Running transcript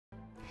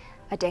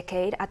A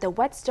decade at the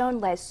Whetstone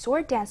led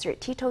sword dancer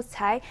Titos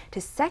Tsai to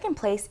second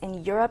place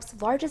in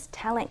Europe's largest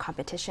talent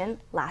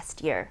competition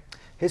last year.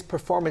 His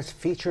performance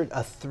featured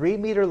a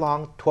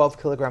 3-meter-long,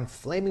 12-kilogram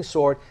flaming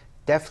sword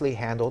deftly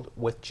handled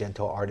with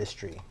gentle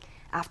artistry.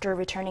 After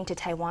returning to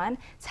Taiwan,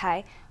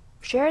 Tsai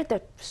shared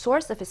the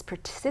source of his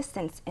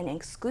persistence in an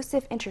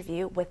exclusive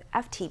interview with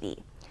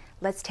FTV.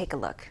 Let's take a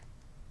look.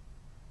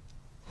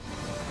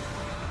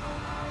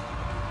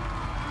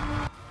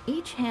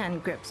 Each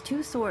hand grips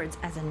 2 swords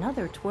as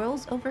another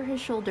twirls over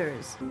his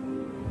shoulders.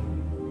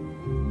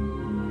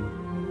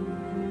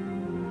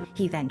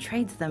 He then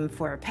trades them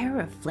for a pair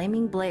of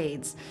flaming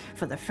blades.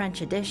 For the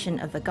French edition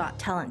of the Got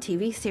Talent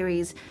TV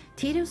series,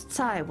 Titos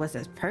Tsai was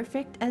as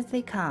perfect as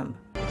they come.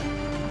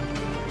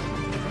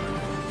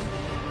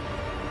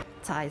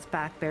 Tsai's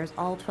back bears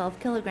all 12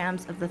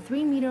 kilograms of the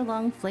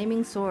 3-meter-long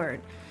flaming sword.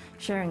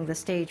 Sharing the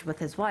stage with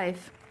his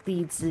wife,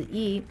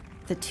 Tzu-i,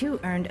 the two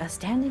earned a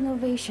standing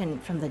ovation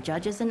from the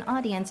judges and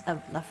audience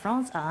of La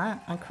France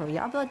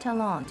Incroyable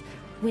Talent,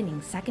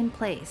 winning second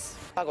place.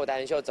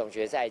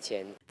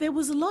 There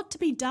was a lot to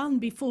be done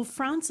before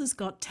France's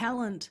Got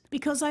Talent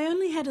because I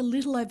only had a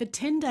little over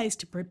 10 days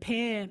to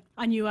prepare.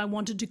 I knew I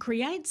wanted to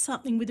create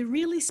something with a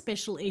really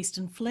special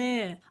Eastern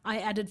flair. I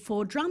added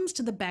 4 drums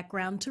to the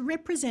background to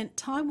represent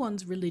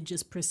Taiwan's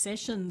religious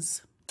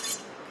processions.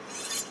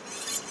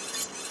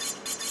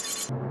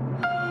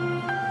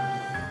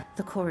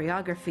 The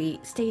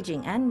choreography,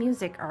 staging, and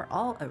music are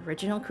all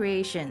original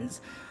creations.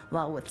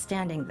 While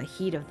withstanding the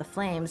heat of the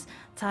flames,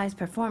 Tsai's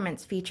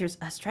performance features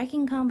a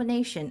striking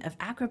combination of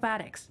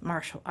acrobatics,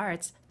 martial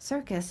arts,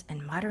 circus,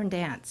 and modern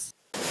dance.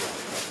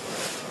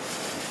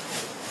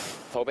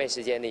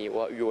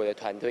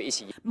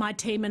 My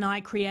team and I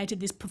created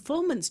this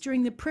performance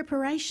during the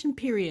preparation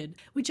period,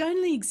 which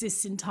only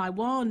exists in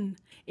Taiwan.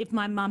 If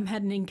my mum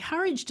hadn't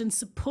encouraged and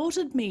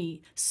supported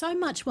me so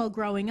much while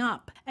growing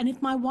up, and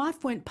if my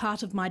wife weren't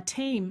part of my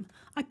team,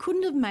 I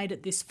couldn't have made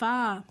it this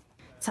far.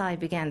 Tsai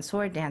began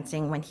sword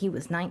dancing when he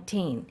was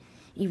 19.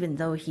 Even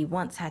though he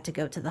once had to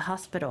go to the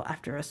hospital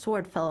after a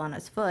sword fell on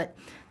his foot,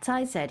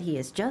 Tsai said he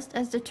is just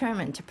as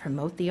determined to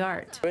promote the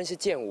art.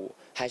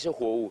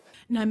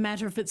 No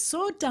matter if it's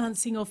sword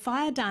dancing or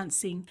fire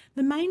dancing,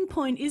 the main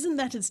point isn't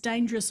that it's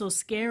dangerous or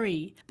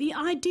scary. The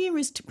idea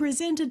is to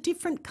present a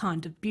different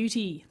kind of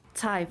beauty.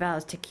 Tsai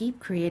vows to keep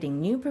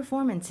creating new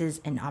performances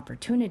and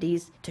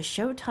opportunities to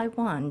show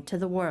Taiwan to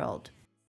the world.